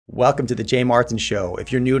Welcome to the Jay Martin Show.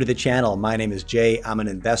 If you're new to the channel, my name is Jay. I'm an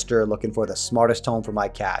investor looking for the smartest home for my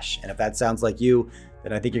cash. And if that sounds like you,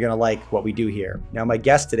 then I think you're going to like what we do here. Now, my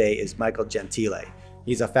guest today is Michael Gentile.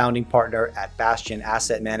 He's a founding partner at Bastion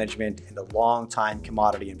Asset Management and a longtime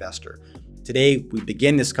commodity investor. Today, we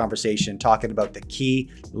begin this conversation talking about the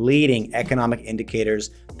key leading economic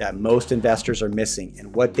indicators that most investors are missing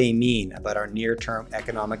and what they mean about our near-term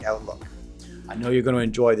economic outlook. I know you're going to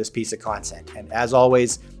enjoy this piece of content. And as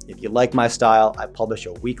always, if you like my style, I publish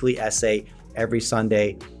a weekly essay every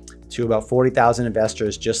Sunday to about 40,000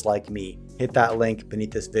 investors just like me. Hit that link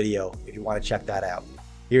beneath this video if you want to check that out.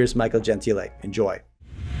 Here's Michael Gentile. Enjoy.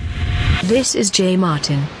 This is Jay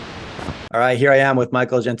Martin. All right, here I am with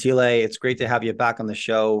Michael Gentile. It's great to have you back on the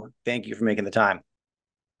show. Thank you for making the time.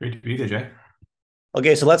 Great to be there, Jay.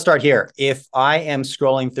 Okay, so let's start here. If I am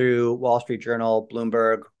scrolling through Wall Street Journal,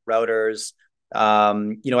 Bloomberg, Reuters,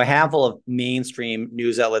 a handful of mainstream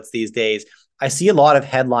news outlets these days, I see a lot of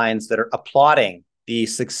headlines that are applauding the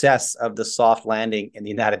success of the soft landing in the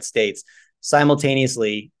United States.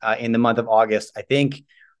 Simultaneously, in the month of August, I think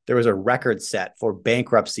there was a record set for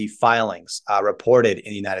bankruptcy filings reported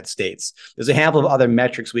in the United States. There's a handful of other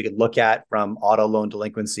metrics we could look at, from auto loan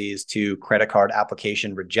delinquencies to credit card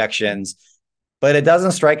application rejections, but it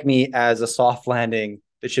doesn't strike me as a soft landing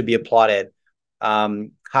that should be applauded.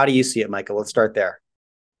 How do you see it, Michael? Let's start there.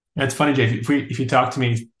 Yeah, it's funny, Jay. If you talked to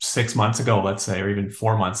me 6 months ago, let's say, or even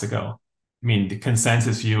 4 months ago, I mean, the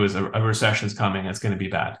consensus view is a recession is coming. It's going to be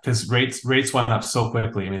bad because rates went up so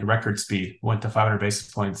quickly. I mean, record speed went to 500 basis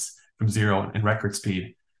points from zero in record speed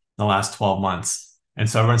in the last 12 months. And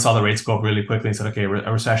so everyone saw the rates go up really quickly and said, okay, a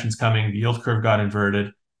recession's coming. The yield curve got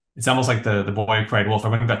inverted. It's almost like the boy who cried wolf.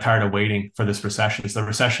 Everyone got tired of waiting for this recession. It's the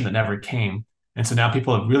recession that never came. And so now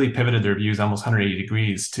people have really pivoted their views almost 180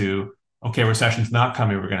 degrees to, okay, recession's not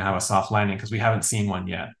coming. We're going to have a soft landing because we haven't seen one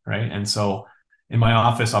yet, right? And so in my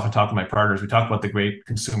office, I often talk to my partners, we talk about the great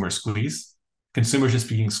consumer squeeze. Consumers just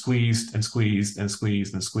being squeezed and squeezed and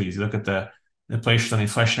squeezed and squeezed. You look at the inflation on the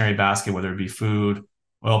inflationary basket, whether it be food,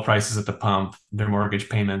 oil prices at the pump, their mortgage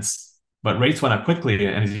payments. But rates went up quickly,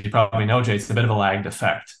 and as you probably know, Jay, it's a bit of a lagged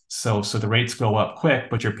effect. So the rates go up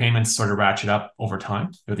quick, but your payments sort of ratchet up over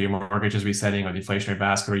time, whether your mortgage is resetting or the inflationary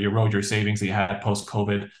basket, or you erode your savings that you had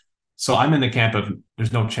post-COVID. So I'm in the camp of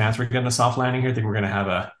there's no chance we're getting a soft landing here. I think we're going to have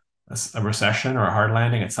a recession or a hard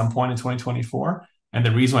landing at some point in 2024. And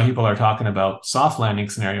the reason why people are talking about soft landing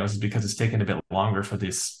scenarios is because it's taken a bit longer for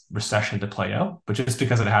this recession to play out. But just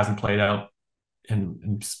because it hasn't played out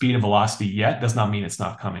in speed and velocity yet does not mean it's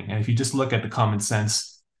not coming. And if you just look at the common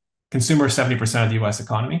sense, consumer is 70% of the US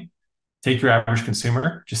economy. Take your average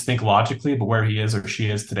consumer, just think logically about where he is or she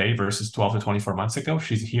is today versus 12 to 24 months ago.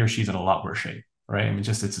 He or she's in a lot worse shape, right? I mean,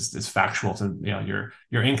 just it's factual. So,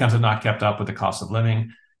 your incomes have not kept up with the cost of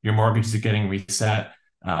living. Your mortgages are getting reset.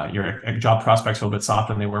 Your job prospects are a little bit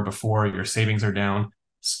softer than they were before. Your savings are down.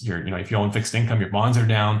 If you own fixed income, your bonds are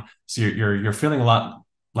down. So you're feeling a lot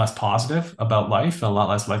less positive about life and a lot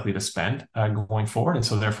less likely to spend going forward. And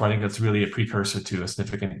so therefore, I think that's really a precursor to a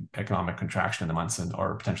significant economic contraction in the months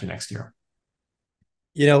or potentially next year.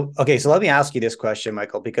 Okay, so let me ask you this question,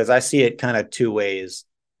 Michael, because I see it kind of two ways.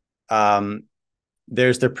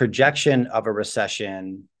 There's the projection of a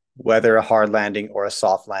recession, whether a hard landing or a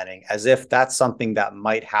soft landing, as if that's something that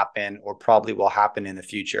might happen or probably will happen in the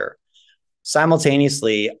future.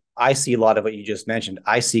 Simultaneously, I see a lot of what you just mentioned.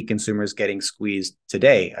 I see consumers getting squeezed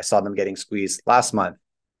today. I saw them getting squeezed last month.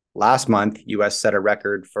 Last month, US set a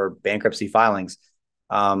record for bankruptcy filings.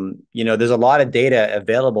 There's a lot of data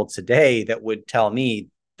available today that would tell me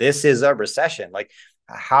this is a recession. Like,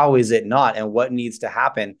 how is it not? And what needs to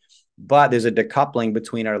happen? But there's a decoupling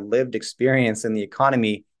between our lived experience in the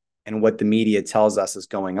economy and what the media tells us is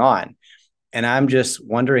going on. And I'm just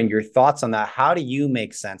wondering your thoughts on that. How do you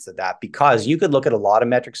make sense of that? Because you could look at a lot of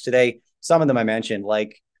metrics today. Some of them I mentioned,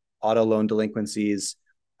 like auto loan delinquencies,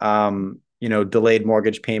 delayed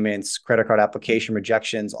mortgage payments, credit card application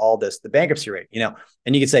rejections, all this, the bankruptcy rate,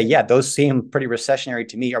 and you could say, yeah, those seem pretty recessionary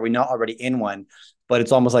to me. Are we not already in one? But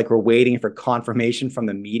it's almost like we're waiting for confirmation from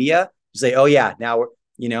the media to say, oh yeah, now we're,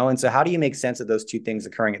 and so how do you make sense of those two things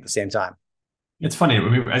occurring at the same time? It's funny.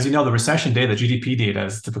 As you know, the recession data, GDP data,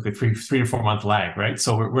 is typically three to 4 month lag, right?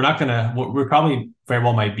 So we're probably very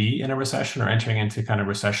well might be in a recession or entering into kind of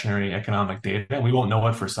recessionary economic data. And we won't know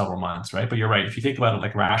it for several months, right? But you're right. If you think about it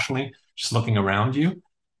like rationally, just looking around you,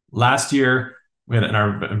 last year, we had in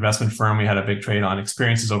our investment firm, we had a big trade on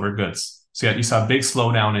experiences over goods. So you saw a big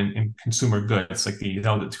slowdown in consumer goods, like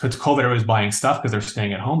because COVID, everybody was buying stuff because they're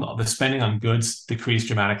staying at home. The spending on goods decreased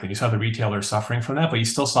dramatically. You saw the retailers suffering from that, but you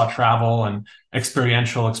still saw travel and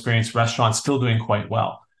experiential experience restaurants still doing quite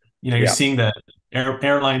well. You're Yeah. seeing the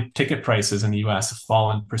airline ticket prices in the US have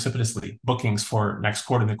fallen precipitously. Bookings for next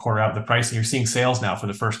quarter and the quarter out, the pricing, you're seeing sales now for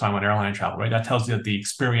the first time on airline travel, right? That tells you that the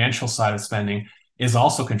experiential side of spending is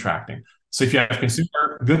also contracting. So if you have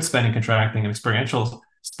consumer goods spending contracting and experiential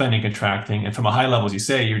spending contracting, and from a high level, as you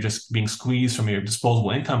say, you're just being squeezed from your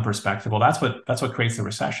disposable income perspective. Well, that's what creates the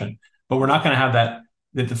recession. But we're not going to have that.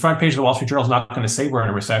 The front page of the Wall Street Journal is not going to say we're in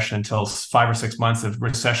a recession until 5 or 6 months of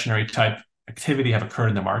recessionary type activity have occurred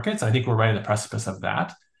in the markets. I think we're right at the precipice of that,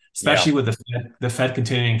 Yeah. especially with the Fed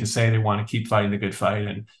continuing to say they want to keep fighting the good fight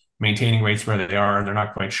and maintaining rates where they are. They're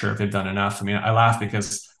not quite sure if they've done enough. I mean, I laugh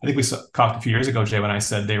because I think we talked a few years ago, Jay, when I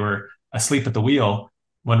said they were asleep at the wheel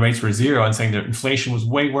when rates were zero and saying that inflation was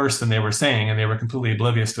way worse than they were saying, and they were completely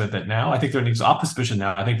oblivious to it. That now I think they're in the opposite position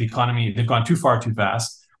now. I think the economy, they've gone too far too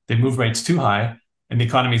fast. They've moved rates too high, and the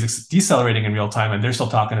economy is decelerating in real time, and they're still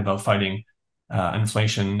talking about fighting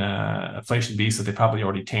inflation beast that they probably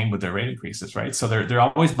already tamed with their rate increases, right? So they're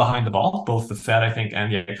always behind the ball, both the Fed, I think,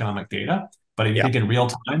 and the economic data. But if you Yeah. think in real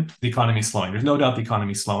time, the economy is slowing. There's no doubt the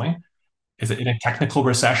economy is slowing. Is it in a technical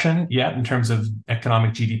recession yet in terms of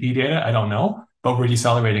economic GDP data? I don't know, but we're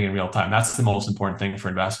decelerating in real time. That's the most important thing for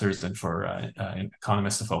investors and for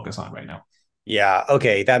economists to focus on right now. Yeah.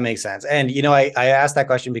 Okay. That makes sense. And, I asked that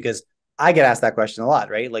question because I get asked that question a lot,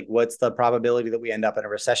 right? Like, what's the probability that we end up in a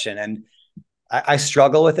recession? And I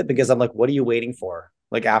struggle with it because I'm like, what are you waiting for?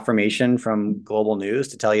 Like affirmation from global news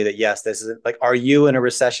to tell you that, yes, this is like, are you in a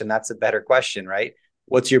recession? That's a better question, right?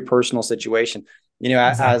 What's your personal situation?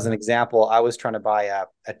 As Exactly. an example, I was trying to buy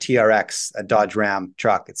a TRX, a Dodge Ram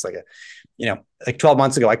truck. It's like like 12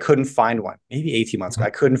 months ago, I couldn't find one, maybe 18 months ago. I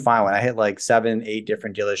couldn't find one. I hit like 7, 8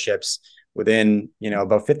 different dealerships within,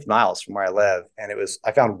 about 50 miles from where I live. And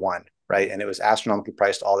I found one, right? And it was astronomically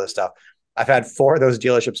priced, all this stuff. I've had 4 of those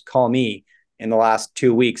dealerships call me in the last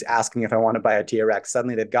 2 weeks asking if I want to buy a TRX.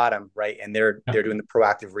 Suddenly they've got them, right? And they're Yep. doing the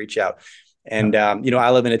proactive reach out. And, Yep.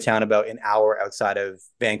 I live in a town about an hour outside of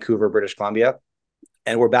Vancouver, British Columbia.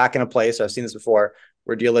 And we're back in a place, I've seen this before,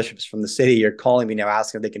 where dealerships from the city are calling me now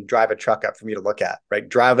asking if they can drive a truck up for me to look at, right?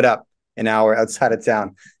 Drive it up an hour outside of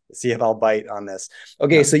town to see if I'll bite on this.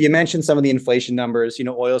 Okay, Yep. so you mentioned some of the inflation numbers.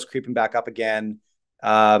 Oil's creeping back up again.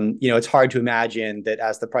 It's hard to imagine that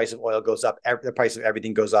as the price of oil goes up, the price of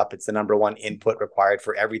everything goes up. It's the number one input required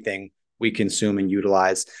for everything we consume and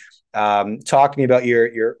utilize. Talk to me about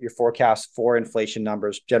your forecast for inflation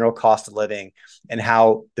numbers, general cost of living, and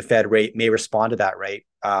how the Fed rate may respond to that rate.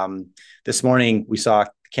 This morning we saw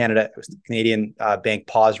Canadian bank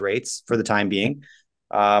pause rates for the time being.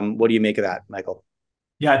 What do you make of that, Michael?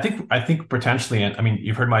 Yeah, I think potentially, and I mean,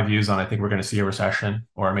 you've heard my views on. I think we're going to see a recession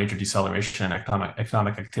or a major deceleration in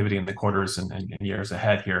economic activity in the quarters and years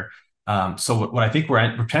ahead here. So what I think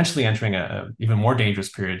we're potentially entering a even more dangerous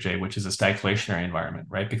period, Jay, which is a stagflationary environment,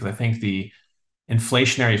 right? Because I think the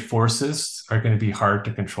inflationary forces are going to be hard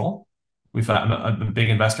to control. I'm a big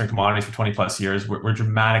investor in commodities for 20 plus years. We're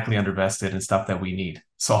dramatically underinvested in stuff that we need.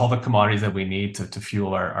 So all the commodities that we need to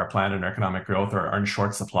fuel our planet and our economic growth are in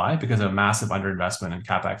short supply because of a massive underinvestment in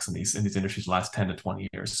capex in these industries the last 10 to 20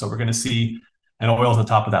 years. So we're going to see, and oil is on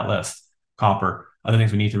top of that list, copper, other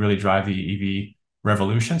things we need to really drive the EV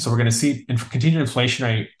revolution. So we're going to see continued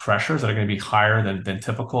inflationary pressures that are going to be higher than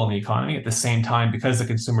typical in the economy. At the same time, because the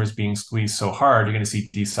consumer is being squeezed so hard, you're going to see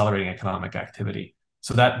decelerating economic activity.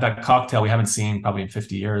 So that cocktail we haven't seen probably in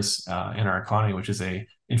 50 years in our economy, which is a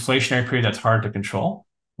inflationary period that's hard to control,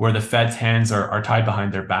 where the Fed's hands are tied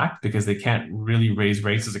behind their back because they can't really raise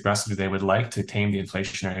rates as aggressively as they would like to tame the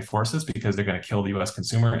inflationary forces because they're going to kill the U.S.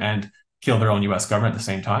 consumer and kill their own U.S. government at the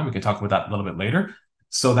same time. We can talk about that a little bit later.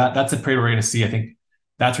 So that's a period we're going to see. I think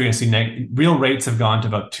that's where you're going to see real rates have gone to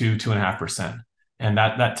about 2.5%. And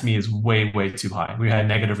that to me is way, way too high. We had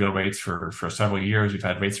negative real rates for several years. We've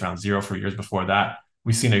had rates around zero for years before that.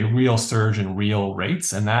 We've seen a real surge in real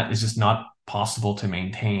rates, and that is just not possible to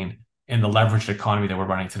maintain in the leveraged economy that we're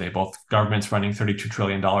running today. Both governments running $32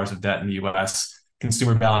 trillion of debt in the US,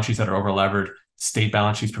 consumer balance sheets that are overlevered, state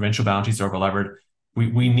balance sheets, provincial balance sheets are overlevered.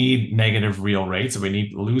 We need negative real rates, and we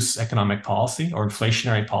need loose economic policy or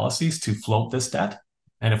inflationary policies to float this debt.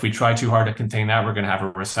 And if we try too hard to contain that, we're going to have a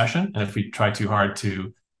recession. And if we try too hard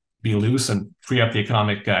to be loose and free up the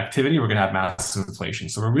economic activity, we're going to have massive inflation.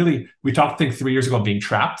 So we talked, I think 3 years ago, being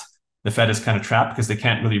trapped. The Fed is kind of trapped because they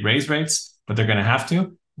can't really raise rates, but they're going to have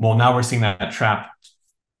to. Well, now we're seeing that trap,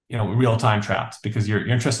 real time trapped because your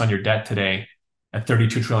interest on your debt today at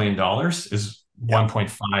 $32 trillion is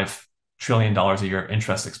 $1.5 trillion a year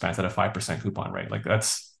interest expense at a 5% coupon rate. Like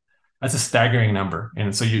that's a staggering number.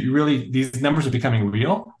 And so these numbers are becoming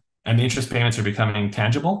real and the interest payments are becoming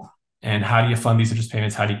tangible. And how do you fund these interest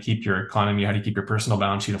payments? How do you keep your economy? How do you keep your personal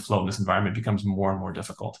balance sheet afloat in this environment? It becomes more and more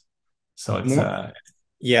difficult. So it's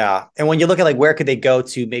Yeah. And when you look at like where could they go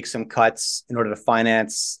to make some cuts in order to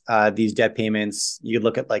finance these debt payments, you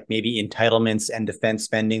look at like maybe entitlements and defense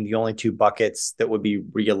spending, the only two buckets that would be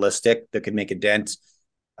realistic that could make a dent.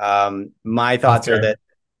 My thoughts are that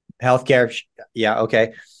healthcare. Yeah.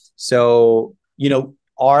 Okay. So,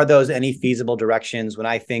 are those any feasible directions? When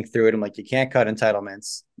I think through it, I'm like, you can't cut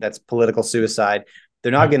entitlements. That's political suicide.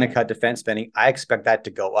 They're not going to cut defense spending. I expect that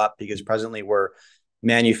to go up because presently we're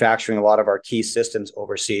manufacturing a lot of our key systems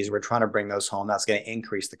overseas. We're trying to bring those home. That's going to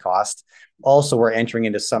increase the cost. Also, we're entering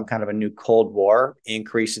into some kind of a new Cold War,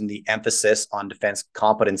 increasing the emphasis on defense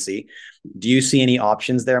competency. Do you see any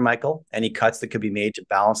options there, Michael? Any cuts that could be made to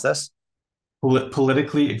balance this?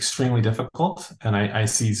 Politically extremely difficult, and I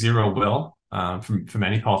see zero will from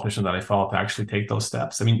any politician that I follow to actually take those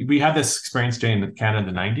steps. I mean, we had this experience, Jay, in Canada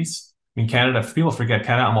in the 90s. I mean, Canada, people forget,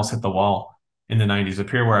 Canada almost hit the wall in the 90s, a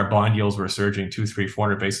period where our bond yields were surging 200, 300,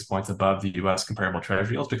 400 basis points above the US comparable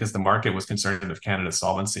treasury yields because the market was concerned with Canada's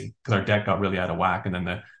solvency because our debt got really out of whack. And then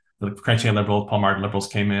the Chrétien liberals, Paul Martin liberals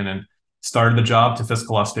came in and started the job to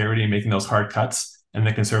fiscal austerity and making those hard cuts. And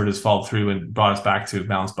the conservatives followed through and brought us back to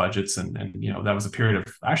balanced budgets. And that was a period of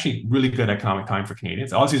actually really good economic time for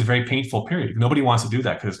Canadians. Obviously, it's a very painful period. Nobody wants to do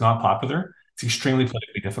that because it's not popular. It's extremely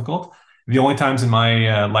politically difficult. The only times in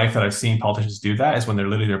my life that I've seen politicians do that is when they're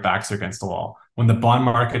literally their backs are against the wall. When the bond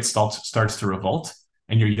market starts to revolt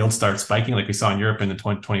and your yield starts spiking, like we saw in Europe in the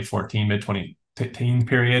 2014, mid-2015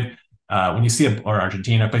 period, when you see or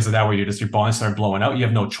Argentina, places like that where your bonds start blowing out, you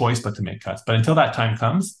have no choice but to make cuts. But until that time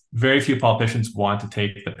comes, very few politicians want to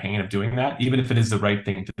take the pain of doing that, even if it is the right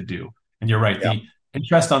thing to do. And you're right, the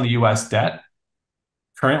interest on the US debt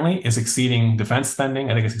currently is exceeding defense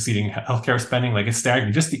spending. I think it's exceeding healthcare spending. Like, it's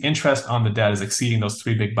staggering. Just the interest on the debt is exceeding those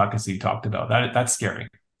three big buckets that you talked about. That's scary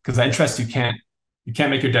because that interest, you can't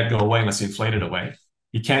make your debt go away unless you inflate it away.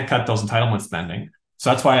 You can't cut those entitlement spending. So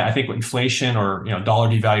that's why I think inflation or dollar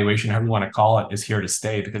devaluation, however you want to call it, is here to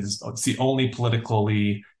stay because it's the only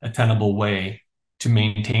politically attainable way to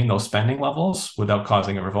maintain those spending levels without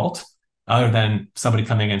causing a revolt, other than somebody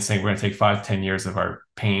coming in and saying we're going to take 5-10 years of our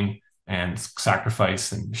pain and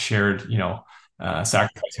sacrifice and shared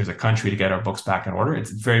sacrifice as a country to get our books back in order. It's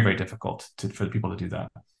very, very difficult for the people to do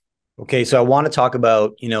that. Okay, so I want to talk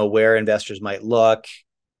about where investors might look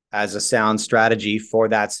as a sound strategy for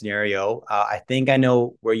that scenario. I think I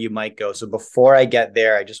know where you might go. So before I get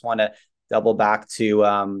there, I just want to double back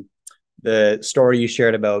to the story you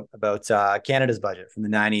shared about Canada's budget from the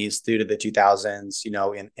 90s through to the 2000s.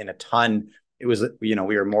 In a ton, it was, we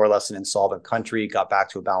were more or less an insolvent country, got back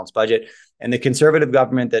to a balanced budget. And the conservative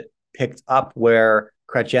government that picked up where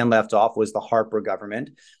Chrétien left off was the Harper government.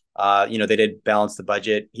 They did balance the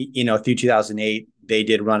budget. Through 2008, they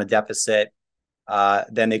did run a deficit.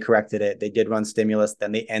 Then they corrected it. They did run stimulus.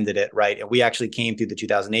 Then they ended it, right? And we actually came through the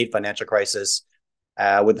 2008 financial crisis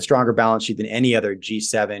with a stronger balance sheet than any other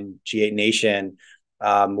G7, G8 nation.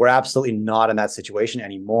 We're absolutely not in that situation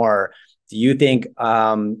anymore. Do you think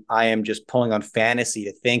I am just pulling on fantasy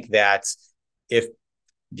to think that if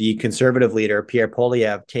the conservative leader, Pierre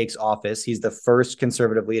Poilievre, takes office, he's the first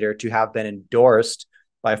conservative leader to have been endorsed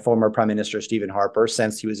by former Prime Minister Stephen Harper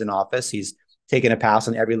since he was in office. He's taken a pass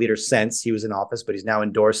on every leader since he was in office, but he's now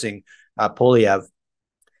endorsing Poilievre.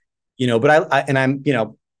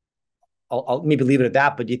 I'll maybe leave it at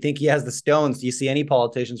that. But do you think he has the stones? Do you see any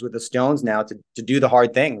politicians with the stones now to do the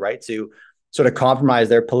hard thing, right? To sort of compromise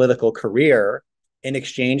their political career in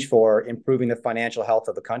exchange for improving the financial health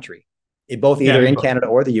of the country, either in Canada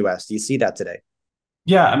or the US? Do you see that today?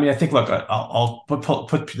 Yeah, I mean, I think, look, I'll put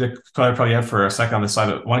the probably out for a second on the side.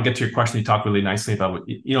 I want to get to your question. You talked really nicely about,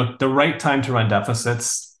 the right time to run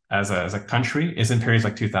deficits as a country is in periods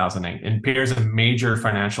like 2008, in periods of major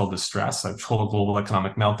financial distress, like total global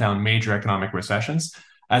economic meltdown, major economic recessions.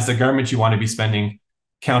 As the government, you want to be spending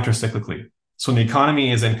counter-cyclically. So when the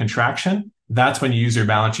economy is in contraction, that's when you use your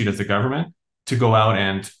balance sheet as the government to go out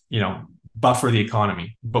and, buffer the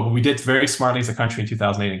economy. But what we did very smartly as a country in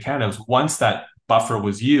 2008 in Canada was once that buffer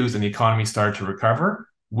was used and the economy started to recover,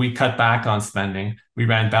 we cut back on spending. We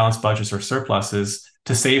ran balanced budgets or surpluses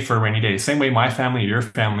to save for a rainy day. Same way my family or your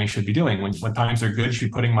family should be doing. When times are good, you should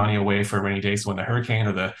be putting money away for a rainy day. So when the hurricane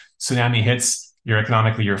or the tsunami hits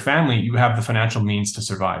your family, you have the financial means to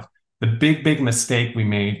survive. The big mistake we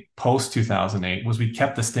made post 2008 was we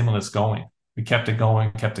kept the stimulus going. We kept it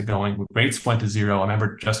going. Rates went to zero. I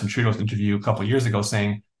remember Justin Trudeau's interview a couple of years ago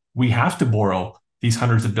saying, we have to borrow these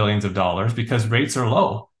hundreds of billions of dollars because rates are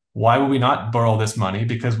low. Why would we not borrow this money?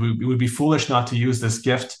 Because we would be foolish not to use this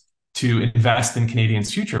gift to invest in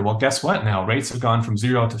Canadians' future. Well, guess what? Now rates have gone from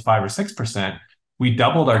 0 to 5 or 6%. We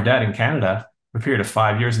doubled our debt in Canada for a period of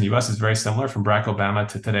 5 years. In the US is very similar. From Barack Obama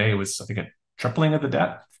to today, it was, I think, a tripling of the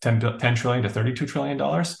debt, 10 trillion to $32 trillion.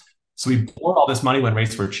 So we borrowed all this money when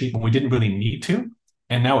rates were cheap and we didn't really need to.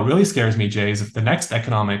 And now what really scares me, Jay, is if the next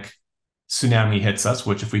economic tsunami hits us,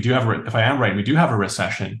 which if I am right, we do have a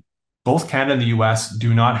recession, both Canada and the US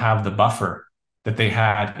do not have the buffer that they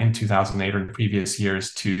had in 2008 or in previous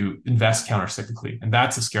years to invest countercyclically. And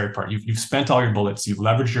that's the scary part. You've spent all your bullets, you've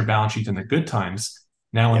leveraged your balance sheet in the good times.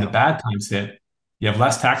 Now when the bad times hit, you have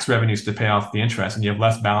less tax revenues to pay off the interest and you have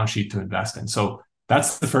less balance sheet to invest in. So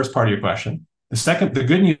that's the first part of your question. The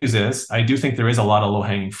good news is I do think there is a lot of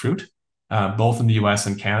low-hanging fruit, both in the US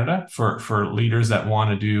and Canada for leaders that want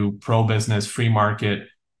to do pro-business, free market,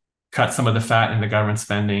 cut some of the fat in the government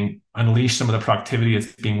spending, unleash some of the productivity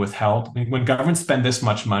that's being withheld. I mean, when governments spend this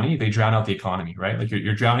much money, they drown out the economy, right? Like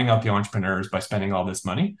you're drowning out the entrepreneurs by spending all this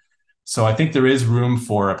money. So I think there is room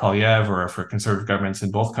for a Poilievre or for conservative governments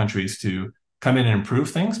in both countries to come in and improve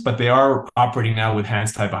things, but they are operating now with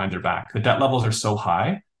hands tied behind their back. The debt levels are so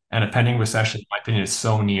high and a pending recession, in my opinion, is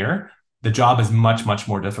so near. The job is much, much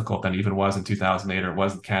more difficult than it even was in 2008 or it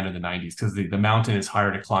was in Canada in the 90s because the mountain is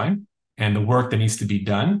higher to climb and the work that needs to be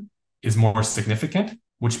done is more significant,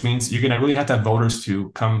 which means you're going to really have to have voters to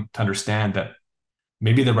come to understand that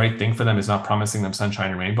maybe the right thing for them is not promising them sunshine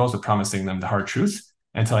and rainbows, but promising them the hard truth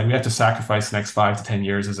and telling we have to sacrifice the next 5 to 10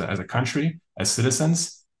 years as a country, as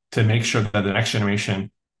citizens, to make sure that the next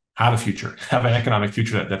generation have a future, have an economic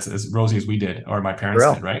future that's as rosy as we did or my parents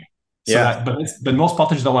did, right? Yeah. So but most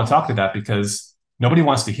politicians don't want to talk to that because nobody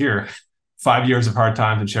wants to hear 5 years of hard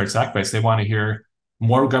times and shared sacrifice. They want to hear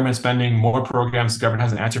more government spending, more programs. The government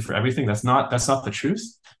has an answer for everything. That's not the truth.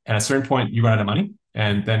 And at a certain point, you run out of money,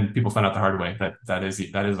 and then people find out the hard way that is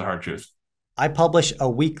the hard truth. I publish a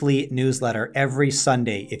weekly newsletter every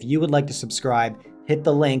Sunday. If you would like to subscribe, hit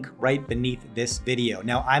the link right beneath this video.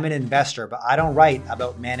 Now, I'm an investor, but I don't write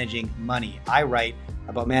about managing money. I write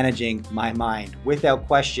about managing my mind. Without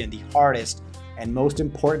question, the hardest and most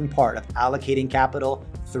important part of allocating capital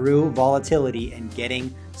through volatility and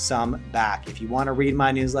getting some back. If you want to read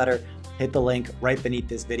my newsletter, hit the link right beneath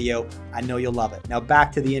this video. I know you'll love it. Now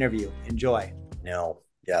back to the interview. Enjoy. No,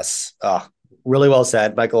 yes. Really well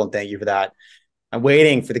said, Michael, and thank you for that. I'm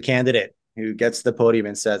waiting for the candidate who gets to the podium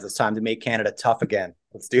and says, it's time to make Canada tough again.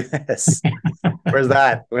 Let's do this. Where's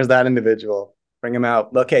that? Where's that individual? Bring him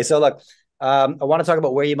out. Okay, so look, I want to talk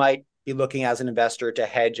about where you might be looking as an investor to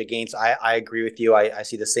hedge against. I agree with you. I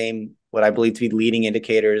see the same, what I believe to be leading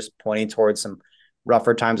indicators pointing towards some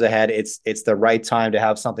rougher times ahead. It's the right time to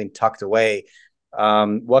have something tucked away.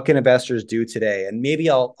 What can investors do today? And maybe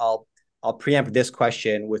I'll preempt this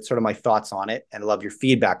question with sort of my thoughts on it and love your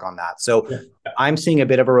feedback on that. So I'm seeing a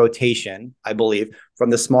bit of a rotation, I believe, from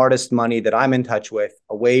the smartest money that I'm in touch with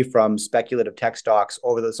away from speculative tech stocks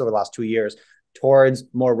over the last 2 years towards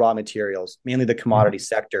more raw materials, mainly the commodity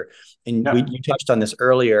sector. And you touched on this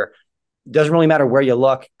earlier. It doesn't really matter where you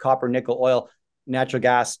look, copper, nickel, oil, natural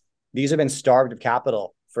gas. These have been starved of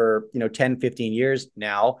capital for 10, 15 years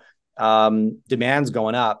now. Demand's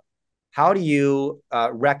going up. How do you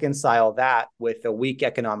reconcile that with a weak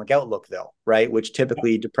economic outlook, though, right? Which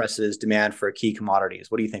typically depresses demand for key commodities.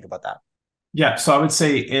 What do you think about that? Yeah, so I would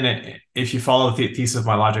say if you follow the thesis of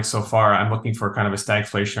my logic so far, I'm looking for kind of a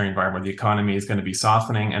stagflationary environment where the economy is going to be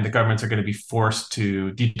softening and the governments are going to be forced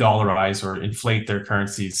to de-dollarize or inflate their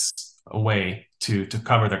currencies away to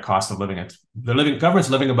cover their cost of living. Governments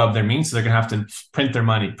living above their means, so they're going to have to print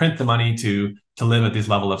the money to live at this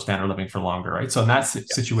level of standard living for longer, right? So in that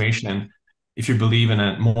situation, if you believe in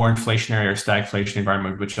a more inflationary or stagflation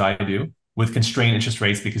environment, which I do, with constrained interest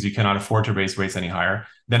rates because you cannot afford to raise rates any higher,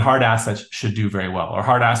 then hard assets should do very well. Or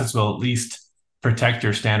hard assets will at least protect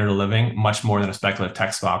your standard of living much more than a speculative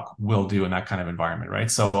tech stock will do in that kind of environment, right?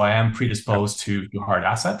 So I am predisposed to hard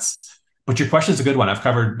assets. But your question is a good one. I've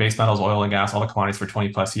covered base metals, oil and gas, all the commodities for 20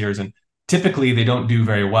 plus years. And typically they don't do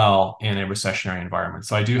very well in a recessionary environment.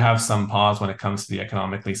 So I do have some pause when it comes to the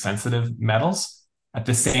economically sensitive metals. At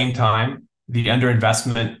the same time, the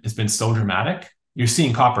underinvestment has been so dramatic. You're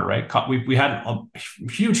seeing copper, right? We had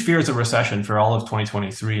huge fears of recession for all of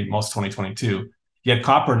 2023 and most of 2022. Yet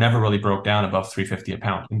copper never really broke down above $3.50 a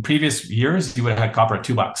pound. In previous years, you would have had copper at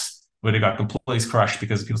 $2. Would have got completely crushed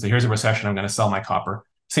because people say, here's a recession, I'm going to sell my copper.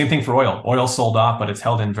 Same thing for oil. Oil sold off, but it's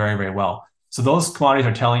held in very, very well. So those commodities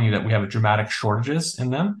are telling you that we have dramatic shortages in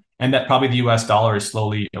them and that probably the US dollar is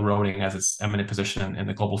slowly eroding as its eminent position in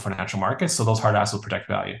the global financial markets. So those hard assets will protect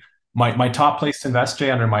value. My top place to invest, Jay,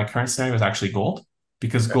 under my current scenario is actually gold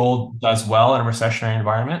because gold does well in a recessionary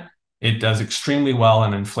environment. It does extremely well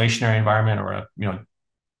in an inflationary environment or a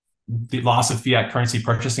the loss of fiat currency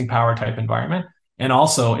purchasing power type environment. And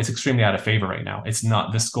also, it's extremely out of favor right now. It's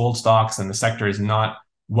not, this gold stocks and the sector is not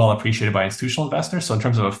well appreciated by institutional investors. So in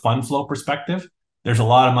terms of a fund flow perspective, there's a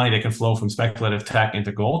lot of money that can flow from speculative tech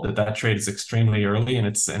into gold. That trade is extremely early in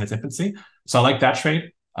its infancy. So I like that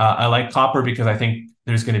trade. I like copper because I think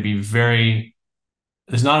there's going to be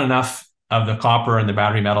there's not enough of the copper and the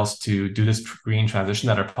battery metals to do this green transition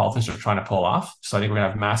that our politicians are trying to pull off. So I think we're going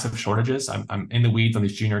to have massive shortages. I'm in the weeds on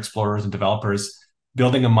these junior explorers and developers.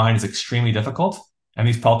 Building a mine is extremely difficult. And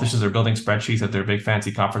these politicians are building spreadsheets at their big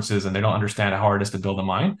fancy conferences, and they don't understand how hard it is to build a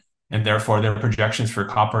mine. And therefore, their projections for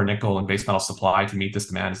copper, nickel, and base metal supply to meet this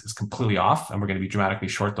demand is completely off. And we're going to be dramatically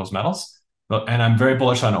short those metals. And I'm very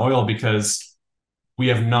bullish on oil because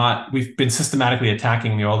we've been systematically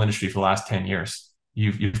attacking the oil industry for the last 10 years.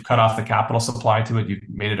 You've cut off the capital supply to it. You've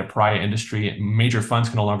made it a pariah industry. Major funds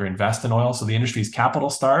can no longer invest in oil. So the industry is capital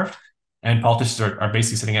starved. And politicians are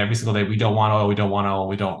basically sitting every single day, we don't want oil, we don't want oil,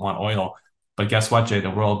 we don't want oil. But guess what, Jay? The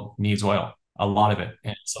world needs oil, a lot of it.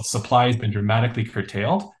 And so supply has been dramatically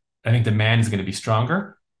curtailed. I think demand is going to be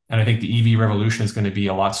stronger. And I think the EV revolution is going to be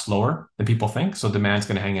a lot slower than people think. So demand is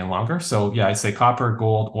going to hang in longer. So yeah, I'd say copper,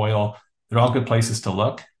 gold, oil, they're all good places to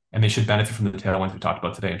look. And they should benefit from the tailwinds we talked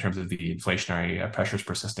about today in terms of the inflationary pressures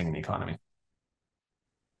persisting in the economy.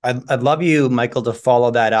 I'd love you, Michael, to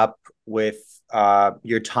follow that up with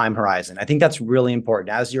your time horizon. I think that's really important.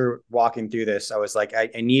 As you're walking through this, I was like, I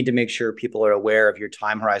need to make sure people are aware of your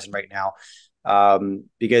time horizon right now,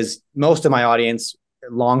 because most of my audience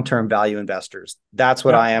are long-term value investors. That's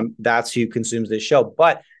what I am. That's who consumes this show.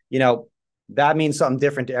 But, that means something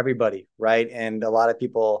different to everybody, right? And a lot of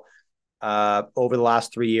people over the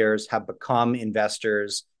last 3 years have become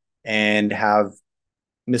investors and have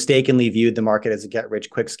mistakenly viewed the market as a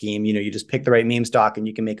get-rich-quick scheme. You just pick the right meme stock and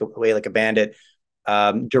you can make away like a bandit.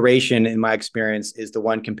 Duration, in my experience, is the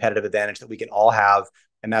one competitive advantage that we can all have,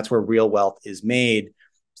 and that's where real wealth is made.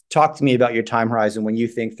 Talk to me about your time horizon when you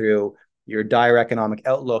think through your dire economic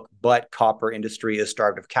outlook, but copper industry is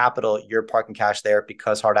starved of capital. You're parking cash there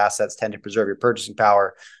because hard assets tend to preserve your purchasing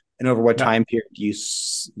power. And over what time period do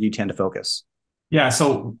you tend to focus? Yeah,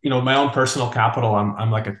 so my own personal capital,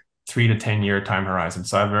 I'm like a 3 to 10 year time horizon.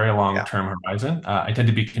 So I have a very long term horizon. I tend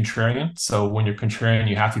to be contrarian. So when you're contrarian,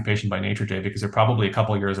 you have to be patient by nature, Jay, because you're probably a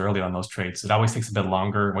couple of years early on those trades. It always takes a bit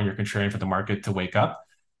longer when you're contrarian for the market to wake up.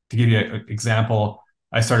 To give you an example,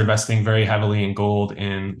 I started investing very heavily in gold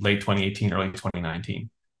in late 2018, early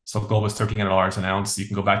 2019. So gold was $1,300 an ounce. You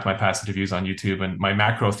can go back to my past interviews on YouTube, and my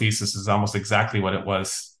macro thesis is almost exactly what it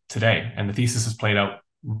was today. And the thesis has played out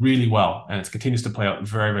really well, and it continues to play out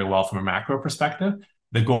very, very well from a macro perspective.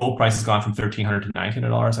 The gold price has gone from $1,300 to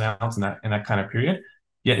 $1,900 an ounce in that kind of period.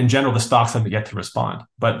 Yet in general, the stocks haven't yet to respond.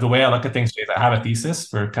 But the way I look at things is I have a thesis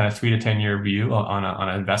for kind of 3 to 10 year view on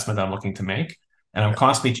an investment that I'm looking to make. And I'm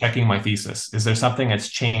constantly checking my thesis. Is there something that's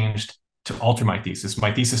changed to alter my thesis?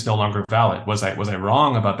 My thesis no longer valid. Was I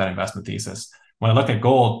wrong about that investment thesis? When I look at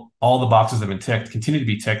gold, all the boxes have been ticked, continue to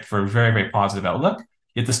be ticked for a very, very positive outlook.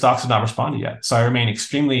 Yet the stocks have not responded yet. So I remain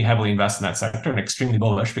extremely heavily invested in that sector and extremely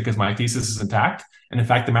bullish because my thesis is intact. And in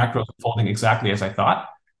fact, the macro is unfolding exactly as I thought.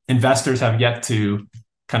 Investors have yet to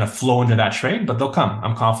kind of flow into that trade, but they'll come.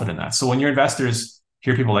 I'm confident in that. So when your investors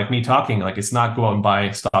hear people like me talking, like it's not go out and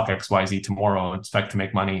buy stock XYZ tomorrow and expect to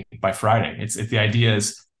make money by Friday. It's the idea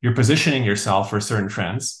is you're positioning yourself for certain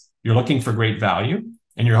trends. You're looking for great value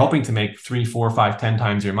and you're hoping to make 3, 4, 5, 10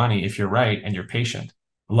 times your money if you're right and you're patient.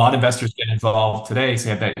 A lot of investors get involved today,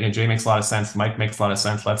 say that Jay makes a lot of sense, Mike makes a lot of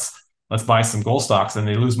sense. Let's buy some gold stocks, and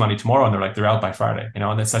they lose money tomorrow, and they're out by Friday.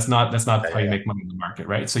 And that's not how you make money in the market,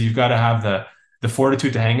 right? So you've got to have the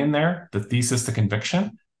fortitude to hang in there, the thesis, the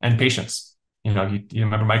conviction, and patience. You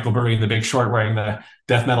remember Michael Burry in The Big Short wearing the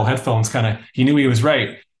death metal headphones. He knew he was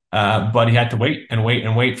right, but he had to wait and wait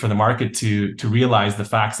and wait for the market to realize the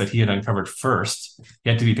facts that he had uncovered first. He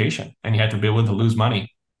had to be patient, and he had to be willing to lose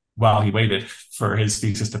money while he waited for his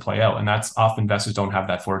thesis to play out. And that's often investors don't have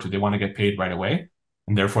that fortitude. They want to get paid right away,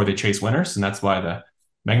 and therefore they chase winners. And that's why the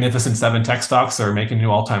Magnificent Seven tech stocks are making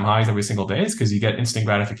new all-time highs every single day, is because you get instant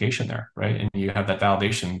gratification there, right? And you have that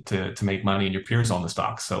validation to make money, and your peers own the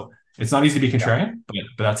stocks. So it's not easy to be contrarian,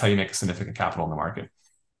 but that's how you make a significant capital in the market.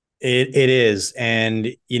 It is.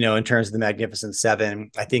 And, in terms of the Magnificent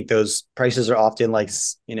Seven, I think those prices are often like,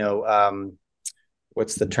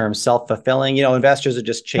 what's the term? Self-fulfilling. Investors are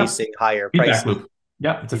just chasing higher prices. Loop.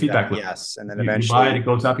 Yeah, it's a feedback loop. Yes. And then eventually you buy it, it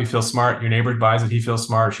goes up, you feel smart. Your neighbor buys it, he feels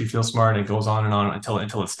smart, she feels smart, and it goes on and on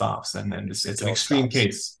until it stops. And then it's an extreme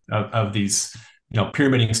case of these,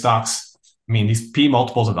 pyramiding stocks I mean, these P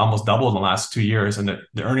multiples have almost doubled in the last 2 years, and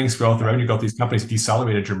the earnings growth, the revenue growth of these companies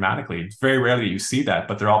decelerated dramatically. It's very rarely you see that,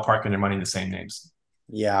 but they're all parking their money in the same names.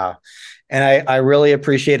 Yeah. And I really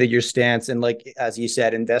appreciated your stance. And like, as you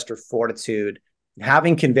said, investor fortitude,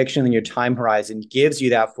 having conviction in your time horizon gives you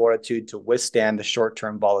that fortitude to withstand the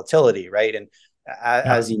short-term volatility, right? And Yeah.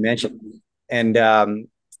 as you mentioned, and,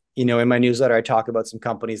 in my newsletter, I talk about some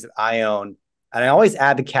companies that I own. And I always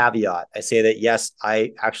add the caveat. I say that, yes,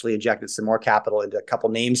 I actually injected some more capital into a couple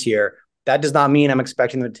names here. That does not mean I'm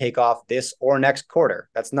expecting them to take off this or next quarter.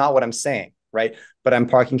 That's not what I'm saying, right? But I'm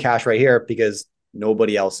parking cash right here because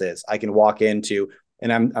nobody else is. I can walk into,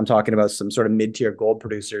 and I'm talking about some sort of mid-tier gold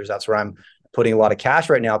producers. That's where I'm putting a lot of cash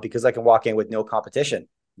right now because I can walk in with no competition.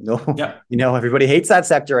 No, Yeah. Everybody hates that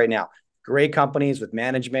sector right now. Great companies with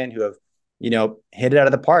management who have, hit it out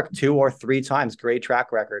of the park 2 or 3 times, great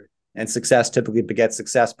track record, and success typically begets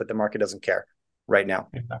success, but the market doesn't care right now.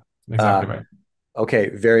 Exactly right. Okay,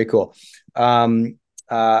 very cool. How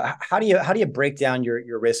do you break down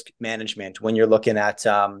your risk management when you're looking at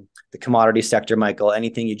the commodity sector, Michael?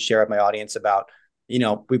 Anything you'd share with my audience about?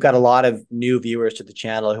 We've got a lot of new viewers to the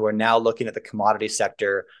channel who are now looking at the commodity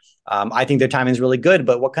sector. I think their timing is really good,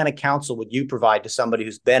 but what kind of counsel would you provide to somebody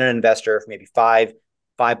who's been an investor for maybe five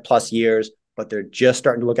plus years, but they're just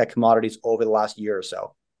starting to look at commodities over the last year or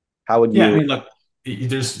so? How would you? Yeah, I mean, look,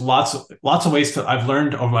 there's lots of ways to. I've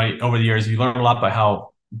learned over the years. You learn a lot by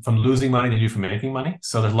how from losing money than you do from making money.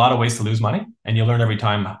 So there's a lot of ways to lose money, and you learn every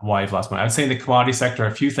time why you've lost money. I'd say in the commodity sector,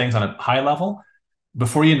 a few things on a high level.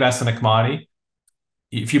 Before you invest in a commodity,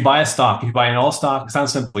 if you buy a stock, if you buy an oil stock, it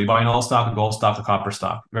sounds simple. You buy an oil stock, a gold stock, a copper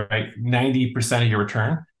stock, right? 90% of your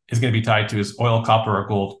return is going to be tied to is oil, copper, or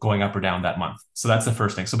gold going up or down that month. So that's the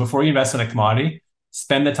first thing. So before you invest in a commodity,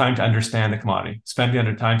 spend the time to understand the commodity. Spend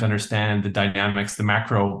the time to understand the dynamics, the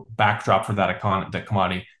macro backdrop for that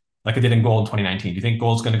commodity, like I did in gold in 2019. Do you think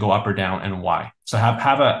gold's going to go up or down, and why? So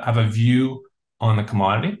have a view on the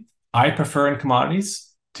commodity. I prefer in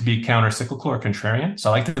commodities to be counter-cyclical or contrarian. So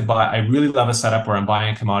I like to buy. I really love a setup where I'm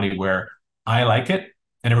buying a commodity where I like it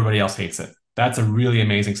and everybody else hates it. That's a really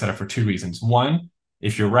amazing setup for 2 reasons. One,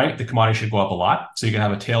 if you're right, the commodity should go up a lot, so you can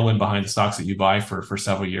have a tailwind behind the stocks that you buy for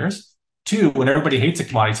several years. 2, when everybody hates a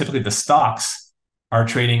commodity, typically the stocks are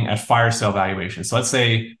trading at fire sale valuation. So let's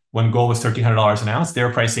say when gold was $1,300 an ounce, they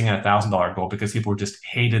were pricing in $1,000 gold because people just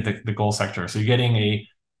hated the gold sector. So you're getting a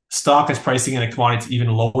stock that's pricing in a commodity that's even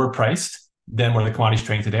lower priced than where the commodity's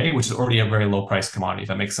trading today, which is already a very low price commodity, if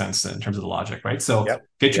that makes sense in terms of the logic, right? So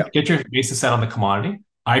get your basis set on the commodity.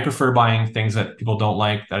 I prefer buying things that people don't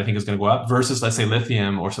like that I think is going to go up versus, let's say,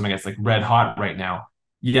 lithium or something that's like red hot right now.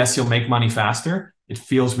 Yes, you'll make money faster. It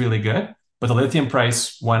feels really good, but the lithium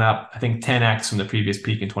price went up, I think, 10x from the previous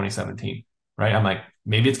peak in 2017, right? I'm like,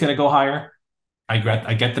 maybe it's going to go higher. I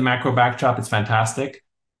get the macro backdrop. It's fantastic,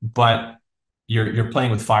 but you're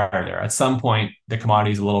playing with fire there. At some point, the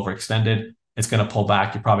commodity is a little overextended. It's going to pull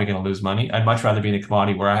back. You're probably going to lose money. I'd much rather be in a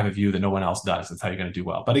commodity where I have a view that no one else does. That's how you're going to do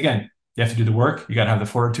well. But again, you have to do the work. You got to have the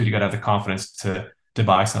fortitude. You got to have the confidence to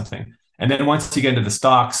buy something. And then once you get into the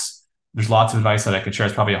stocks, there's lots of advice that I could share.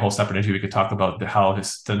 It's probably a whole separate interview. We could talk about how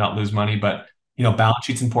to not lose money. But balance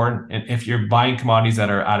sheet's important. And if you're buying commodities that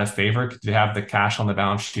are out of favor, do they have the cash on the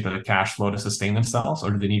balance sheet or the cash flow to sustain themselves,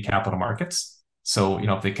 or do they need capital markets? So,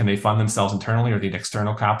 if can they fund themselves internally or they need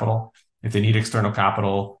external capital? If they need external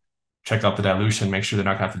capital, check out the dilution, make sure they're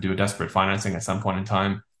not going to have to do a desperate financing at some point in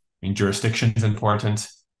time. I mean, jurisdiction is important.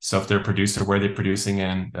 So if they're a producer, where they're producing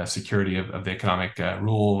in, the security of the economic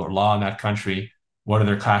rule or law in that country, what are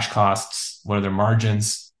their cash costs? What are their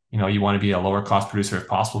margins? You want to be a lower cost producer if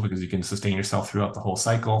possible because you can sustain yourself throughout the whole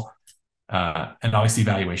cycle. And obviously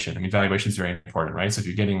valuation. I mean, valuation is very important, right? So if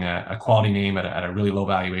you're getting a quality name at a really low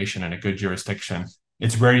valuation and a good jurisdiction,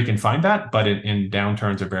 it's rare you can find that. But in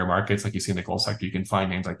downturns or bear markets, like you see in the gold sector, you can find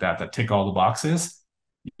names like that tick all the boxes,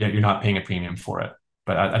 yet you're not paying a premium for it.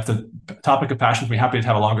 But that's a topic of passion for me. Happy to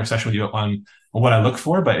have a longer session with you on what I look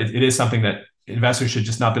for. But it is something that investors should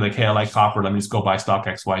just not be like, hey, I like copper, let me just go buy stock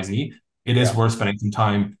XYZ. It is worth spending some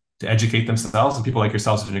time to educate themselves. And people like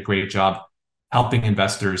yourselves are doing a great job helping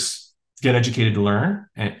investors get educated to learn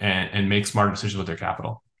and make smarter decisions with their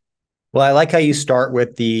capital. Well, I like how you start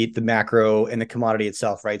with the macro and the commodity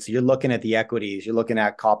itself, right? So you're looking at the equities, you're looking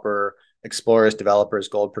at copper explorers, developers,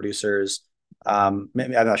 gold producers. I'm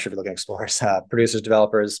not sure if you're looking at explorers, producers,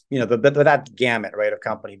 developers, but that gamut, right, of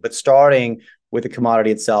company. But starting with the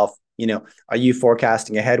commodity itself, are you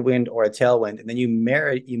forecasting a headwind or a tailwind? And then you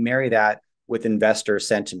marry that with investor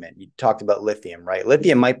sentiment. You talked about lithium, right?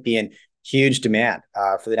 Lithium might be in huge demand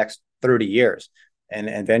for the next 30 years and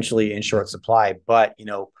eventually in short supply. But,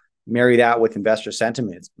 marry that with investor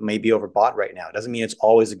sentiment. It's maybe overbought right now. It doesn't mean it's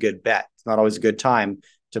always a good bet. It's not always a good time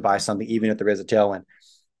to buy something, even if there is a tailwind.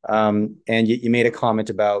 And you made a comment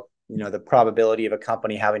about, the probability of a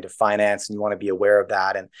company having to finance, and you want to be aware of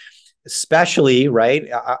that. And especially, right,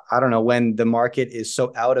 I don't know, when the market is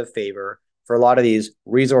so out of favor for a lot of these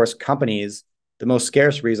resource companies, the most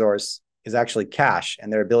scarce resource is actually cash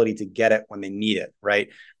and their ability to get it when they need it, right?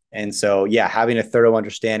 And so, yeah, having a thorough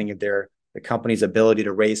understanding of the company's ability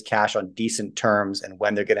to raise cash on decent terms and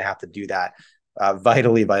when they're going to have to do that,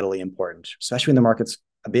 vitally, vitally important, especially when the market's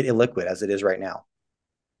a bit illiquid as it is right now.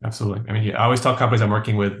 Absolutely. I mean, I always tell companies I'm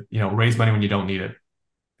working with, raise money when you don't need it.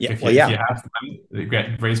 Yeah, If you have the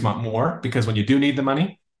money, raise more, because when you do need the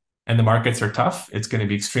money and the markets are tough, it's going to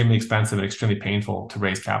be extremely expensive and extremely painful to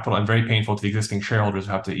raise capital, and very painful to the existing shareholders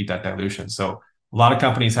who have to eat that dilution. So a lot of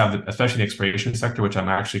companies have, especially the exploration sector, which I'm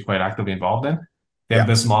actually quite actively involved in, they have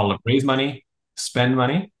this model of raise money, spend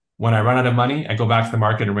money. When I run out of money, I go back to the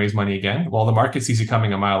market and raise money again. Well, the market sees you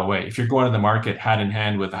coming a mile away. If you're going to the market hand in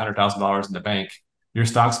hand with $100,000 in the bank, your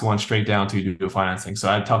stock's going straight down to you do financing. So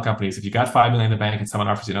I tell companies, if you got 5 million in the bank and someone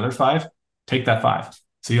offers you another 5, take that 5.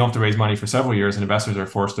 So you don't have to raise money for several years, and investors are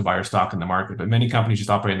forced to buy your stock in the market. But many companies just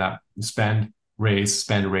operate in that spend,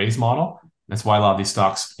 raise model. That's why a lot of these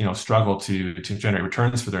stocks, struggle to generate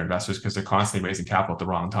returns for their investors, because they're constantly raising capital at the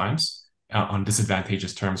wrong times on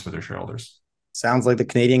disadvantageous terms for their shareholders. Sounds like the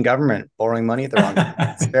Canadian government borrowing money at the wrong time.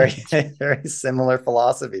 It's very, very similar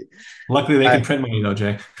philosophy. Luckily, they can print money though,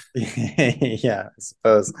 Jay. Yeah, I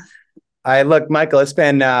suppose. Look, Michael, it's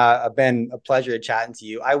been a pleasure chatting to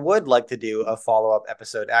you. I would like to do a follow-up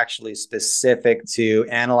episode actually specific to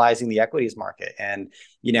analyzing the equities market and,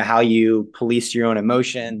 how you police your own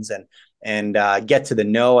emotions and get to the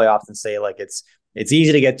no. I often say, like, it's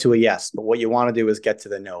easy to get to a yes, but what you want to do is get to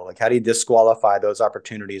the no. Like, how do you disqualify those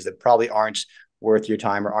opportunities that probably aren't worth your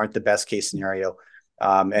time or aren't the best case scenario?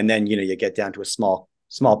 And then, you get down to a small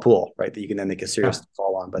pool, right, that you can then make a serious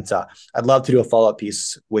fall on. But I'd love to do a follow-up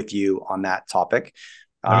piece with you on that topic.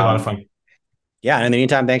 That'd be a lot of fun. Yeah. And in the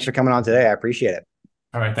meantime, thanks for coming on today. I appreciate it.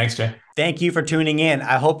 All right. Thanks, Jay. Thank you for tuning in.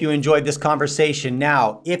 I hope you enjoyed this conversation.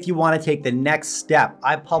 Now, if you want to take the next step,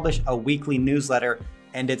 I publish a weekly newsletter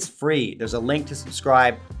and it's free. There's a link to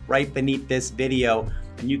subscribe right beneath this video,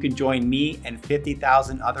 and you can join me and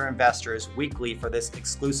 50,000 other investors weekly for this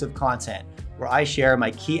exclusive content where I share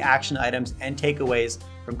my key action items and takeaways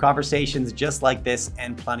from conversations just like this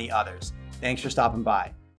and plenty others. Thanks for stopping by.